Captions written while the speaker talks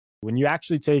When you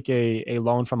actually take a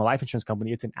loan from a life insurance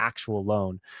company, it's an actual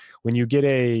loan. When you get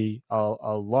a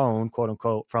loan, quote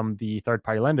unquote, from the third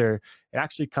party lender, it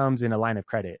actually comes in a line of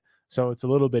credit. So it's a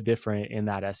little bit different in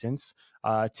that essence.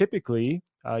 Typically,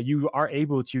 you are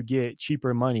able to get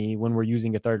cheaper money when we're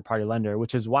using a third party lender,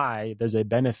 which is why there's a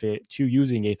benefit to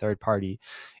using a third party.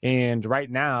 And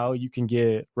right now, you can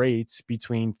get rates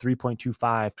between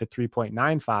 3.25 to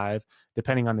 3.95,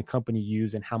 depending on the company you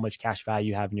use and how much cash value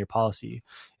you have in your policy.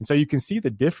 And so you can see the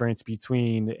difference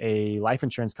between a life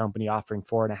insurance company offering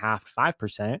 4.5 to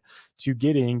 5% to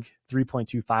getting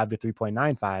 3.25 to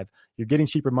 3.95. You're getting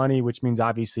cheaper money, which means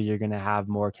obviously you're going to have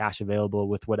more cash available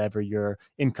with whatever your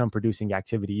income producing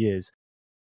activity is.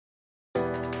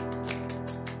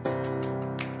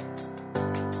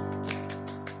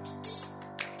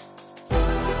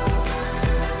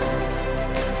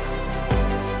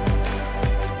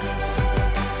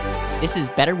 This is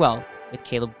Better Wealth with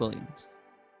Caleb Williams.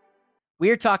 We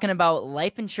are talking about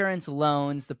life insurance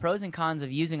loans, the pros and cons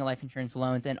of using a life insurance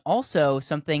loans, and also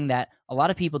something that a lot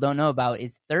of people don't know about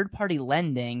is third-party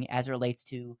lending as it relates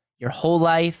to your whole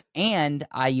life and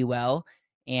IUL.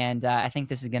 And I think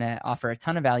this is going to offer a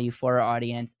ton of value for our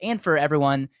audience and for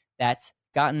everyone that's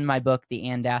gotten my book, The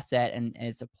And Asset, and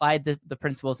has applied the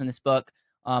principles in this book,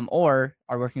 or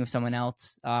are working with someone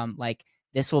else.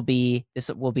 This will be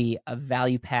a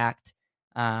value-packed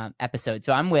episode.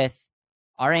 So I'm with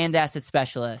our And Asset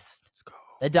specialist,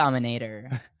 the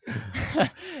Dominator,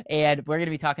 and we're going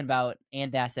to be talking about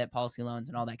And Asset policy loans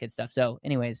and all that good stuff. So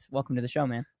anyways, welcome to the show,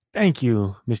 man. Thank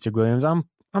you, Mr. Williams.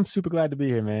 I'm super glad to be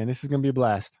here, man. This is going to be a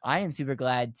blast. I am super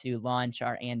glad to launch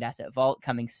our And Asset Vault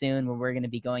coming soon, where we're going to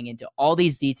be going into all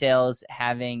these details,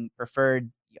 having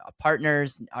preferred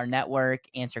partners, our network,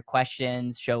 answer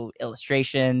questions, show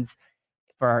illustrations.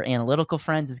 For our analytical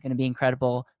friends, it's going to be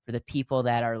incredible. For the people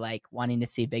that are like wanting to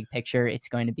see big picture, it's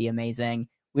going to be amazing.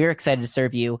 We're excited to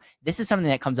serve you. This is something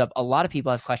that comes up. A lot of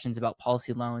people have questions about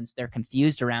policy loans. They're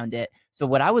confused around it. So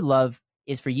what I would love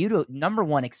is for you to, number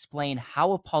one, explain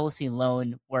how a policy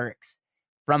loan works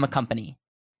from a company,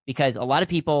 because a lot of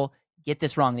people get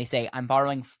this wrong. They say, I'm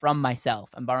borrowing from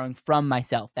myself. I'm borrowing from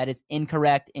myself. That is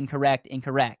incorrect.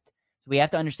 So we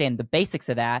have to understand the basics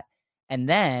of that. And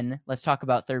then let's talk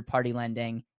about third-party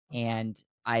lending. And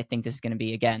I think this is going to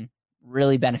be, again,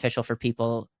 really beneficial for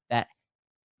people that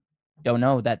don't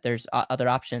know that there's other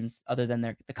options other than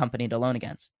the company to loan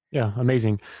against. Yeah,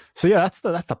 amazing. So yeah, that's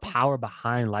the power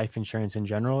behind life insurance in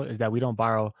general, is that we don't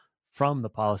borrow from the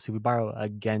policy, we borrow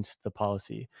against the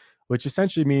policy, which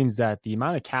essentially means that the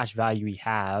amount of cash value we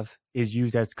have is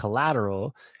used as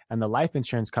collateral, and the life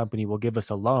insurance company will give us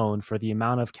a loan for the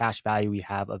amount of cash value we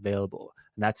have available.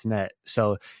 And that's net.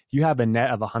 So if you have a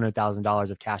net of $100,000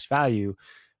 of cash value,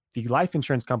 the life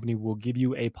insurance company will give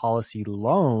you a policy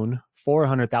loan for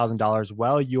 $100,000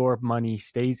 while your money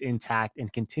stays intact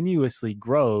and continuously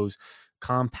grows,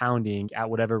 compounding at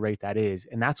whatever rate that is.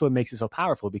 And that's what makes it so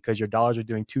powerful, because your dollars are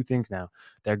doing two things now.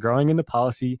 They're growing in the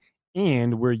policy,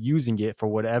 and we're using it for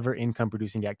whatever income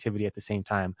producing activity at the same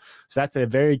time. So that's a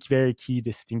very, very key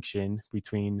distinction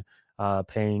between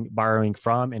borrowing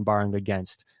from and borrowing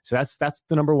against. So that's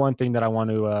the number one thing that I want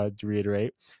to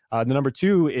reiterate. The number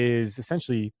two is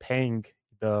essentially paying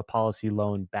the policy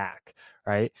loan back,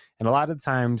 right? And a lot of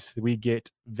times we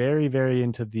get very, very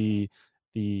into the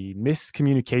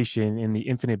miscommunication in the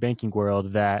infinite banking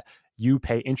world that you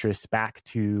pay interest back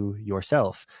to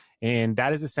yourself. And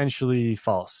that is essentially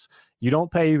false. You don't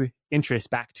pay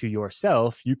interest back to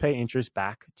yourself. You pay interest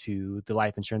back to the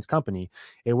life insurance company.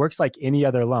 It works like any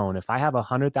other loan. If I have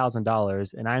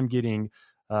 $100,000 and I'm getting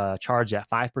charged at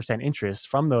 5% interest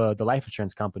from the life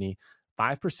insurance company,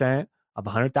 5% of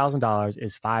 $100,000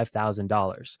 is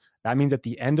 $5,000. That means at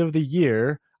the end of the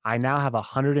year, I now have a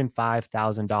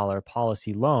 $105,000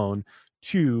 policy loan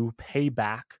to pay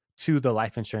back to the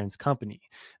life insurance company.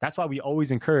 That's why we always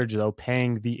encourage, though,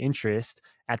 paying the interest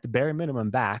at the bare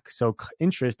minimum back, so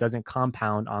interest doesn't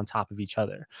compound on top of each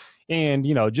other. And,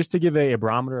 just to give a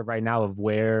barometer right now of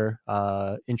where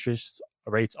interest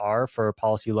rates are for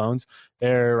policy loans,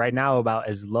 they're right now about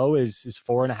as low as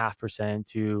 4.5%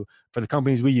 to, for the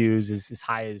companies we use, is as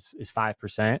high as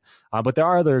 5%. But there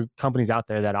are other companies out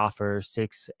there that offer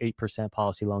 6-8%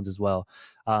 policy loans as well.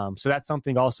 So that's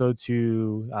something also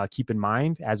to keep in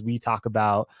mind as we talk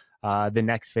about the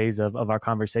next phase of our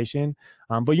conversation.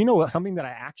 But something that I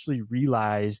actually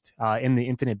realized in the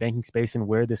infinite banking space, and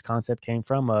where this concept came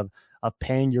from of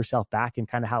paying yourself back, and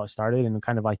kind of how it started, and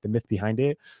kind of like the myth behind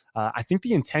it. I think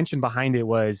the intention behind it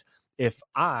was, if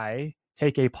I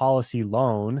take a policy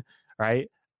loan, right,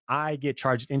 I get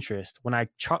charged interest. When I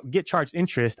get charged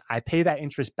interest, I pay that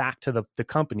interest back to the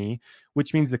company,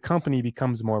 which means the company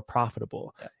becomes more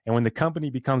profitable. Yeah. And when the company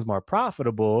becomes more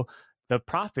profitable, the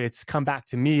profits come back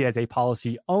to me as a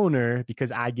policy owner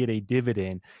because I get a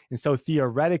dividend. And so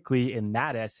theoretically, in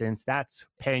that essence, that's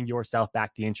paying yourself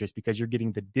back the interest because you're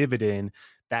getting the dividend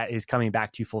that is coming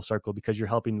back to you full circle because you're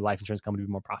helping the life insurance company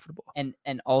be more profitable.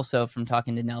 And also from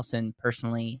talking to Nelson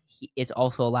personally, it's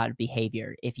also a lot of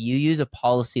behavior. If you use a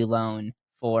policy loan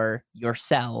for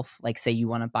yourself, like say you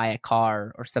want to buy a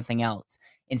car or something else,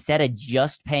 instead of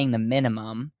just paying the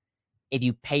minimum, if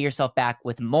you pay yourself back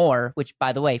with more, which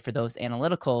by the way, for those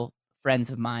analytical friends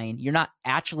of mine, you're not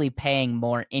actually paying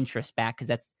more interest back because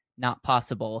that's not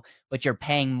possible, but you're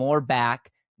paying more back,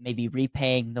 maybe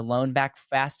repaying the loan back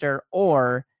faster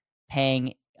or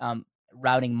paying,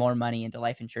 routing more money into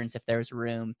life insurance if there's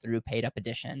room through paid up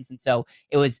additions. And so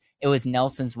it was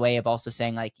Nelson's way of also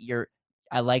saying like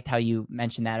I liked how you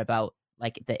mentioned that about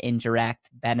like the indirect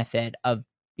benefit of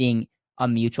being a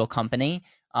mutual company.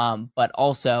 But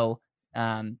also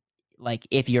like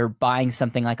if you're buying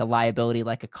something like a liability,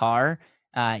 like a car,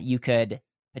 you could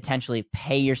potentially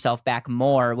pay yourself back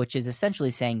more, which is essentially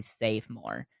saying save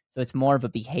more. So it's more of a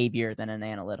behavior than an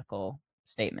analytical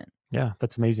statement. Yeah,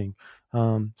 that's amazing.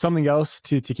 Something else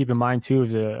to keep in mind too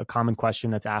is a common question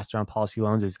that's asked around policy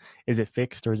loans is it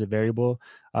fixed or is it variable?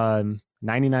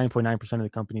 99.9% of the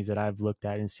companies that I've looked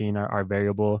at and seen are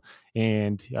variable.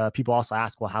 And people also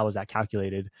ask, well, how is that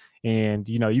calculated? And,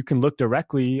 you can look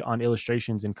directly on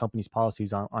illustrations in companies'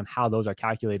 policies on how those are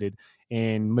calculated.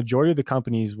 And majority of the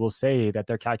companies will say that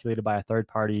they're calculated by a third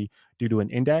party due to an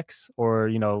index or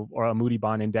a Moody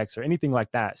bond index or anything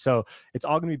like that. So it's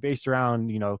all going to be based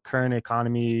around, current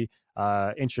economy,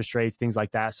 interest rates, things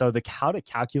like that. So how to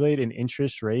calculate an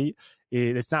interest rate,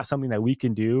 it's not something that we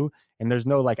can do. And there's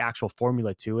no like actual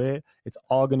formula to it. It's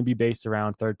all going to be based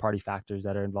around third-party factors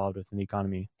that are involved within the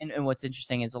economy. And what's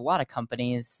interesting is a lot of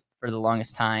companies for the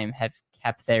longest time have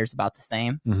kept theirs about the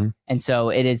same. Mm-hmm. And so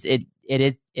it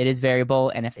is variable.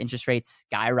 And if interest rates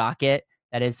skyrocket,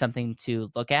 that is something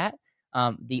to look at.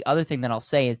 The other thing that I'll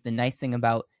say is the nice thing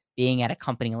about being at a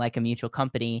company like a mutual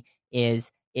company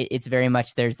is it's very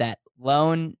much there's that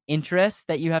loan interest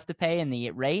that you have to pay and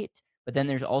the rate, but then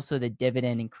there's also the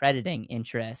dividend and crediting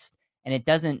interest.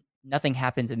 And nothing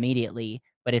happens immediately,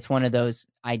 but it's one of those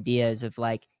ideas of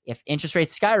like, if interest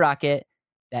rates skyrocket,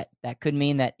 that could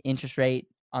mean that interest rate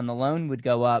on the loan would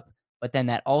go up, but then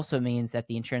that also means that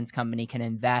the insurance company can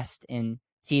invest in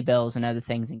T-bills and other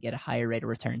things and get a higher rate of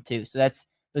return too. So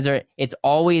it's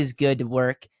always good to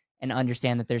work and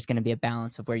understand that there's going to be a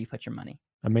balance of where you put your money.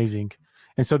 Amazing.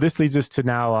 And so this leads us to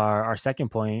now our second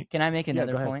point. Can I make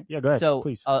another point? Yeah, go ahead. So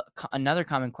please. Another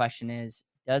common question is,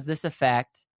 does this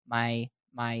affect my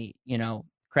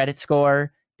credit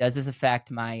score? Does this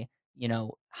affect my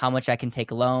how much I can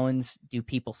take loans? Do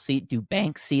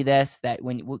banks see this? That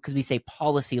because we say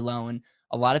policy loan,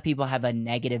 a lot of people have a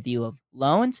negative view of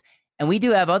loans. And we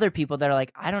do have other people that are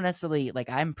like, I don't necessarily like,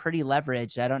 I'm pretty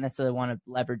leveraged. I don't necessarily want to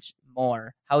leverage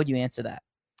more. How would you answer that?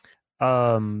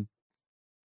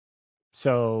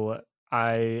 So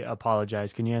I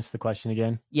apologize. Can you answer the question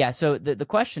again? Yeah. So the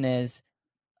question is,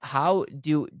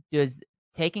 does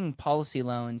taking policy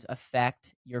loans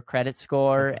affect your credit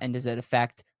score? Okay. And does it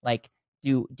affect like,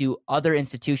 do other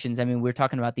institutions, I mean, we're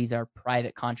talking about these are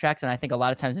private contracts. And I think a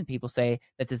lot of times when people say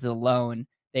that this is a loan,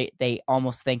 they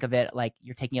almost think of it like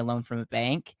you're taking a loan from a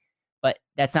bank, but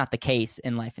that's not the case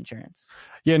in life insurance.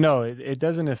 Yeah, no, it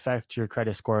doesn't affect your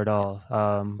credit score at all.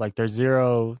 Like there's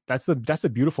zero. That's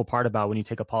the beautiful part about when you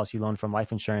take a policy loan from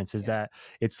life insurance is that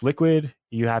it's liquid.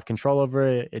 You have control over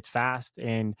it. It's fast,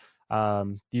 and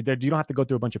you don't have to go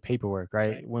through a bunch of paperwork,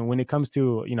 right? When it comes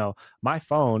to my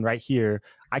phone right here,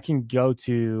 I can go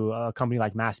to a company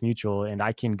like Mass Mutual and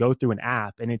I can go through an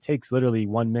app, and it takes literally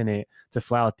 1 minute to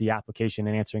fill out the application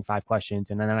and answering 5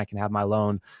 questions, and then I can have my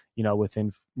loan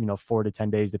within 4 to 10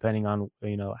 days, depending on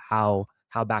how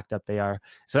backed up they are.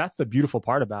 So that's the beautiful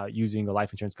part about using a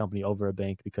life insurance company over a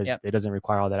bank, because it doesn't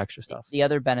require all that extra stuff. The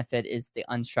other benefit is the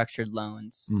unstructured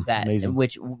loans amazing.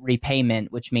 which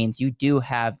repayment, which means you do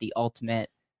have the ultimate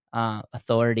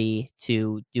authority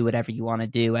to do whatever you want to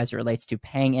do as it relates to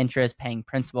paying interest, paying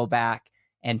principal back.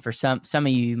 And for some of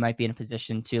you might be in a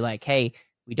position to like, hey,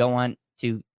 we don't want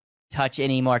to touch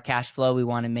any more cash flow. We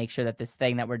want to make sure that this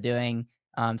thing that we're doing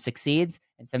succeeds.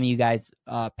 And some of you guys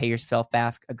pay yourself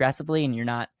back aggressively, and you're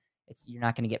not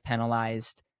going to get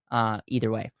penalized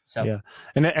either way. So Yeah.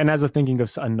 And as of thinking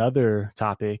of another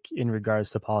topic in regards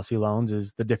to policy loans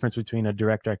is the difference between a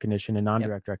direct recognition and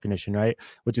non-direct recognition, right?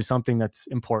 Which is something that's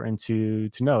important to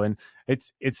know. And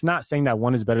it's not saying that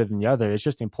one is better than the other. It's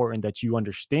just important that you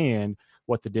understand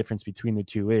what the difference between the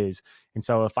two is. And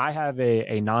so if I have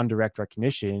a non-direct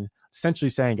recognition, essentially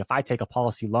saying if I take a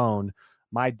policy loan,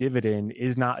 my dividend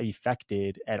is not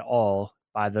affected at all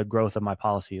by the growth of my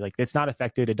policy. Like it's not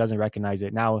affected. It doesn't recognize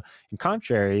it. Now, in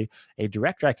contrary, a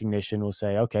direct recognition will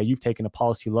say, okay, you've taken a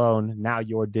policy loan. Now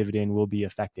your dividend will be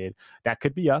affected. That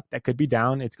could be up. That could be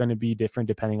down. It's going to be different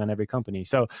depending on every company.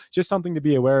 So just something to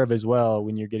be aware of as well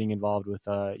when you're getting involved with,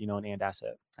 an and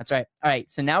asset. that's right. All right.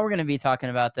 So now we're going to be talking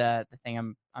about the thing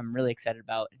I'm really excited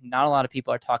about. Not a lot of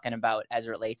people are talking about as it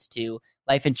relates to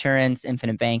life insurance,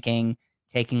 infinite banking,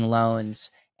 taking loans,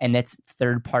 and that's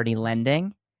third-party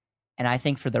lending. And I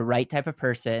think for the right type of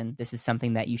person, this is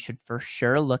something that you should for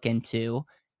sure look into.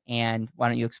 And why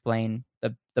don't you explain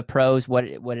the pros, what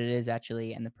it is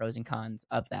actually, and the pros and cons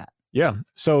of that? Yeah.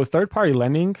 So third-party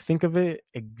lending, think of it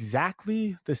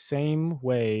exactly the same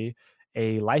way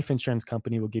a life insurance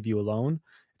company will give you a loan.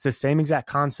 It's the same exact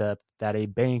concept that a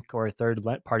bank or a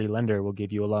third-party lender will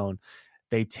give you a loan.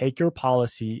 They take your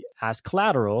policy as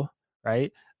collateral,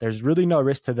 right? There's really no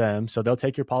risk to them. So they'll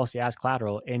take your policy as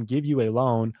collateral and give you a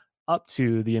loan up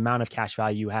to the amount of cash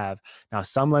value you have. Now,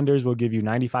 some lenders will give you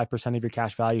 95% of your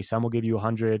cash value. Some will give you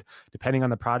 100. Depending on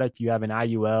the product, you have an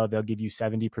IUL, they'll give you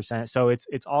 70%. So it's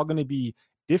all going to be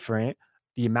different,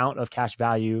 the amount of cash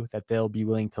value that they'll be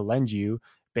willing to lend you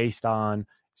based on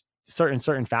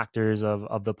certain factors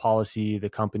of the policy, the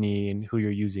company, and who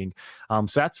you're using.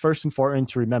 So that's first important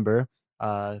to remember.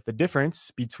 The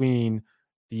difference between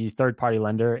the third-party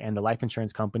lender and the life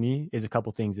insurance company is a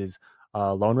couple things. Is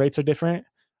loan rates are different.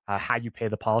 How you pay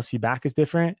the policy back is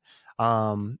different.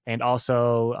 And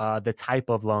also the type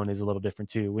of loan is a little different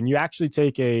too. When you actually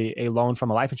take a loan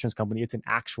from a life insurance company, it's an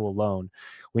actual loan.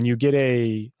 When you get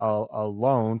a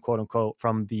loan, quote unquote,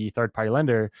 from the third party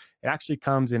lender, it actually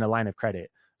comes in a line of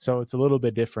credit. So it's a little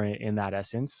bit different in that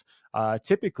essence.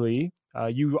 Typically,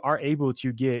 you are able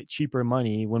to get cheaper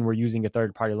money when we're using a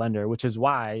third party lender, which is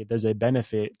why there's a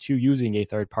benefit to using a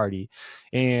third party.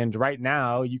 And right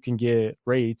now you can get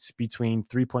rates between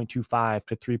 3.25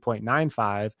 to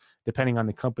 3.95, depending on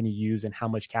the company you use and how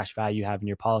much cash value you have in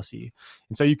your policy.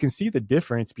 And so you can see the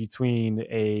difference between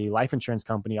a life insurance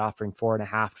company offering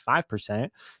 4.5 to 5%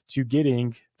 to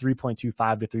getting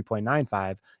 3.25 to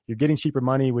 3.95. You're getting cheaper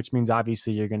money, which means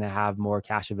obviously you're going to have more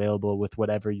cash available with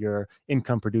whatever your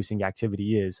income producing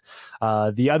activity is.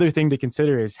 The other thing to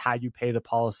consider is how you pay the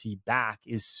policy back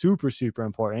is super, super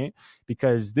important,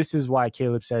 because this is why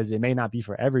Caleb says it may not be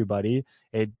for everybody.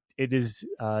 It is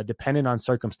dependent on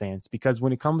circumstance, because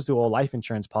when it comes to a life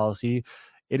insurance policy,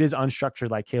 it is unstructured,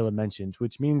 like Caleb mentioned,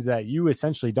 which means that you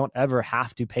essentially don't ever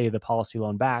have to pay the policy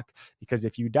loan back, because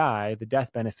if you die, the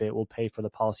death benefit will pay for the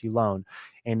policy loan.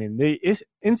 And in the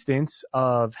instance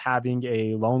of having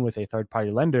a loan with a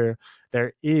third-party lender,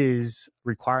 there is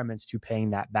requirements to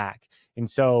paying that back. And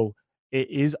so it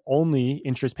is only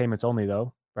interest payments only,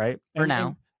 though, right? For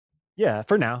now. Yeah,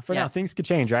 for now. Now, things could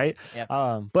change, right? Yep.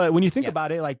 But when you think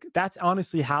about it, like that's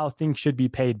honestly how things should be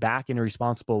paid back in a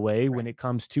responsible way when it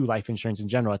comes to life insurance in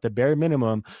general. At the bare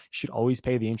minimum, you should always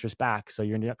pay the interest back, so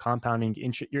you're not compounding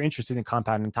your interest isn't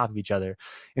compounding on top of each other.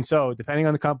 And so, depending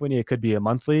on the company, it could be a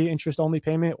monthly interest only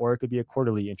payment, or it could be a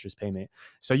quarterly interest payment.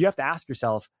 So you have to ask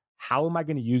yourself, how am I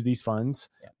going to use these funds?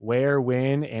 Where,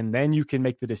 when, and then you can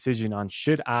make the decision on,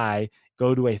 should I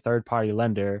go to a third party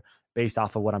lender based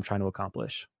off of what I'm trying to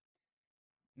accomplish.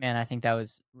 Man, I think that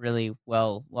was really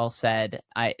well said.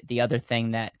 The other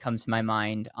thing that comes to my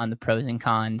mind on the pros and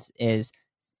cons is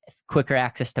quicker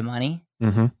access to money.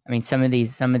 Mm-hmm. I mean, some of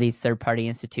these third-party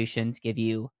institutions give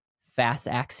you fast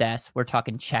access. We're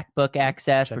talking checkbook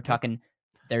access. We're talking,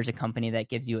 there's a company that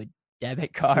gives you a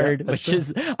debit card, which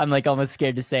is, I'm like almost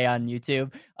scared to say on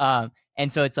YouTube.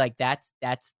 And so it's like that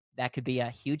could be a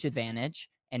huge advantage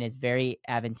and is very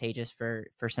advantageous for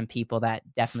some people that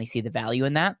definitely see the value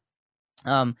in that.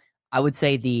 I would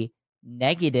say the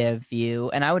negative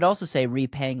view, and I would also say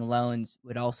repaying loans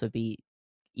would also be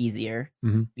easier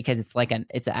because it's like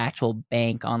it's an actual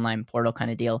bank online portal kind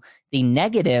of deal. The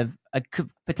negative,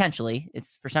 potentially,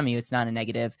 it's for some of you, it's not a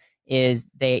negative, is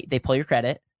they pull your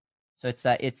credit. So it's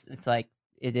like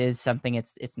it is something,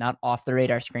 it's not off the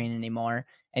radar screen anymore,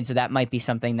 and so that might be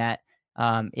something that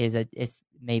is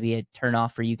maybe a turn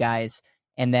off for you guys.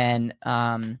 And then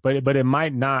but it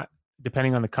might not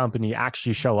depending on the company,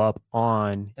 actually show up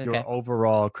on your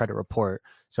overall credit report.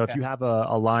 So if you have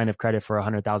a line of credit for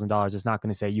 $100,000, it's not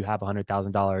going to say you have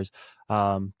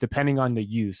 $100,000, depending on the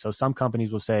use. So some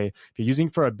companies will say, if you're using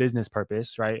for a business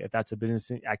purpose, right? If that's a business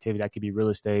activity, that could be real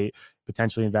estate,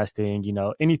 potentially investing,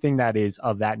 anything that is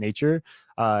of that nature,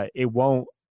 it won't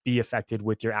be affected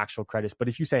with your actual credits. But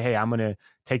if you say, hey, I'm going to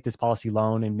take this policy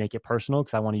loan and make it personal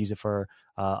because I want to use it for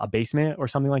a basement or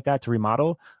something like that to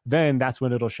remodel, then that's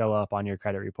when it'll show up on your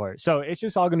credit report. So it's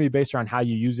just all going to be based around how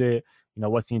you use it,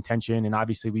 what's the intention. And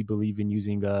obviously we believe in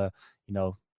using,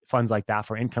 funds like that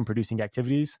for income producing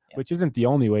activities, which isn't the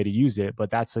only way to use it, but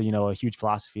that's a huge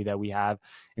philosophy that we have.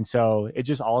 And so it's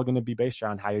just all going to be based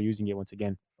around how you're using it once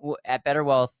again. Well, at Better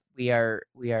Wealth, we are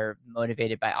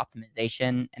motivated by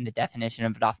optimization, and the definition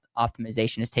of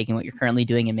optimization is taking what you're currently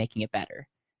doing and making it better.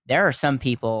 There are some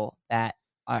people that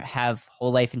have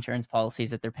whole life insurance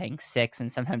policies that they're paying 6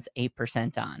 and sometimes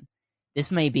 8% on.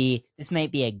 This may be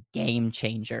a game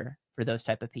changer for those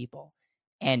type of people.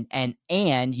 And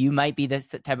you might be this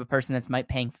type of person that's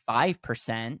paying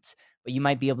 5%, but you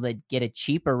might be able to get a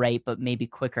cheaper rate, but maybe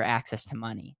quicker access to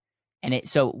money. And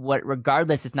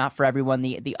regardless, it's not for everyone.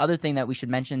 The other thing that we should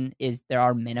mention is there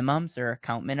are minimums or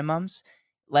account minimums.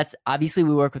 Obviously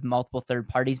we work with multiple third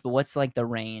parties, but what's like the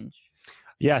range?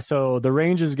 Yeah. So the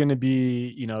range is going to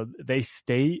be, they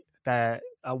state that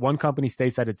one company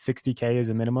states that it's 60K is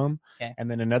a minimum. And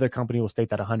then another company will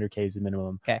state that 100K is a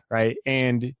minimum. Right.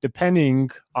 And depending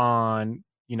on,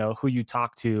 who you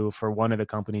talk to for one of the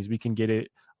companies, we can get it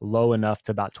low enough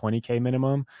to about 20K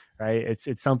minimum, right?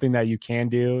 It's something that you can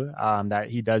do, that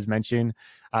he does mention.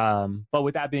 But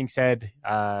with that being said,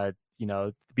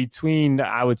 between,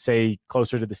 I would say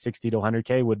closer to the 60 to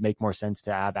 100K would make more sense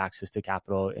to have access to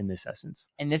capital in this essence.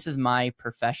 And this is my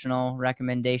professional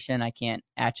recommendation. I can't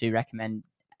actually recommend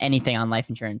anything on life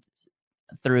insurance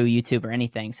through YouTube or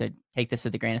anything, so take this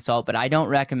with a grain of salt, but I don't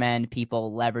recommend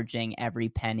people leveraging every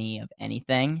penny of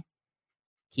anything.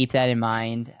 Keep that in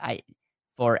mind.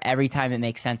 For every time it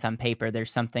makes sense on paper,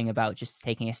 there's something about just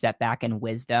taking a step back and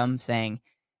wisdom, saying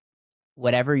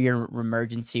whatever your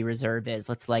emergency reserve is,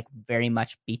 let's very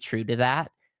much be true to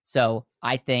that. So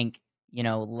I think,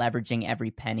 leveraging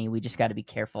every penny, we just got to be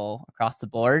careful across the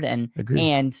board. And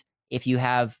if you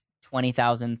have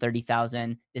 20,000,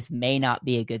 30,000, this may not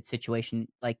be a good situation,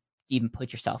 to even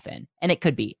put yourself in. And it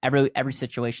could be. Every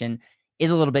situation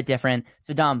is a little bit different.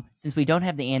 So Dom, since we don't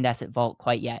have the And Asset Vault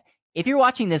quite yet, if you're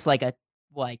watching this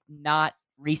not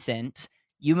recent,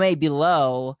 you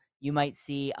might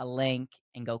see a link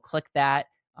and go click that.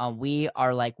 We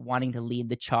are wanting to lead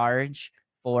the charge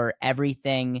for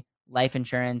everything life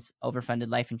insurance, overfunded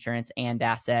life insurance, and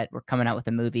asset. We're coming out with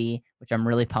a movie, which I'm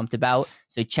really pumped about.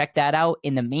 So check that out.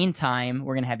 In the meantime,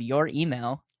 we're going to have your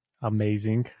email.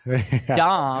 Amazing.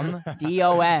 Dom,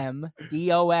 D-O-M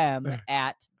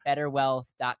at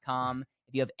betterwealth.com.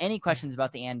 If you have any questions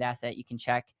about the And Asset, you can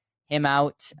check him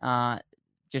out.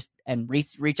 And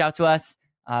reach out to us.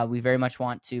 We very much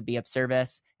want to be of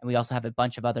service, and we also have a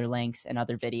bunch of other links and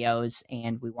other videos,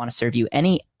 and we want to serve you.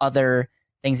 Any other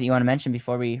things that you want to mention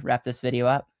before we wrap this video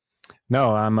up?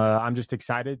 No, I'm just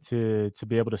excited to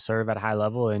be able to serve at a high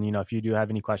level. And, if you do have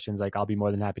any questions, I'll be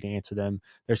more than happy to answer them.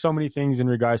 There's so many things in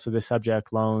regards to this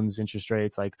subject: loans, interest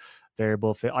rates,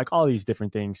 variable fit, all these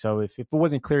different things. So if it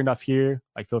wasn't clear enough here,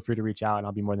 feel free to reach out and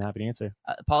I'll be more than happy to answer.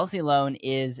 Policy loan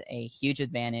is a huge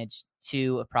advantage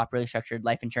to a properly structured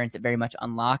life insurance. It very much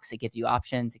unlocks. It gives you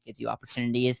options. It gives you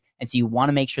opportunities. And so you want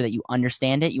to make sure that you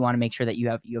understand it. You want to make sure that you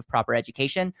have proper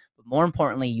education. But more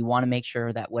importantly, you want to make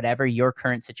sure that whatever your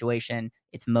current situation,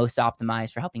 it's most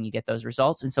optimized for helping you get those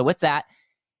results. And so with that,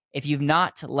 if you've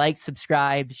not liked,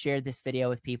 subscribed, shared this video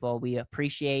with people, we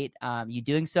appreciate you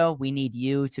doing so. We need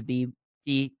you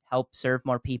to help serve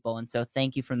more people. And so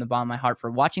thank you from the bottom of my heart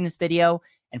for watching this video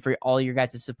and for all your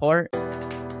guys' support.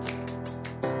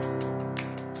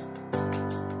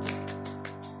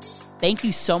 Thank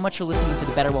you so much for listening to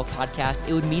the Better Wealth Podcast.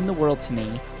 It would mean the world to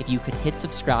me if you could hit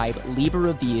subscribe, leave a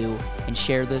review, and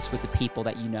share this with the people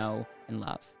that you know and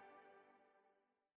love.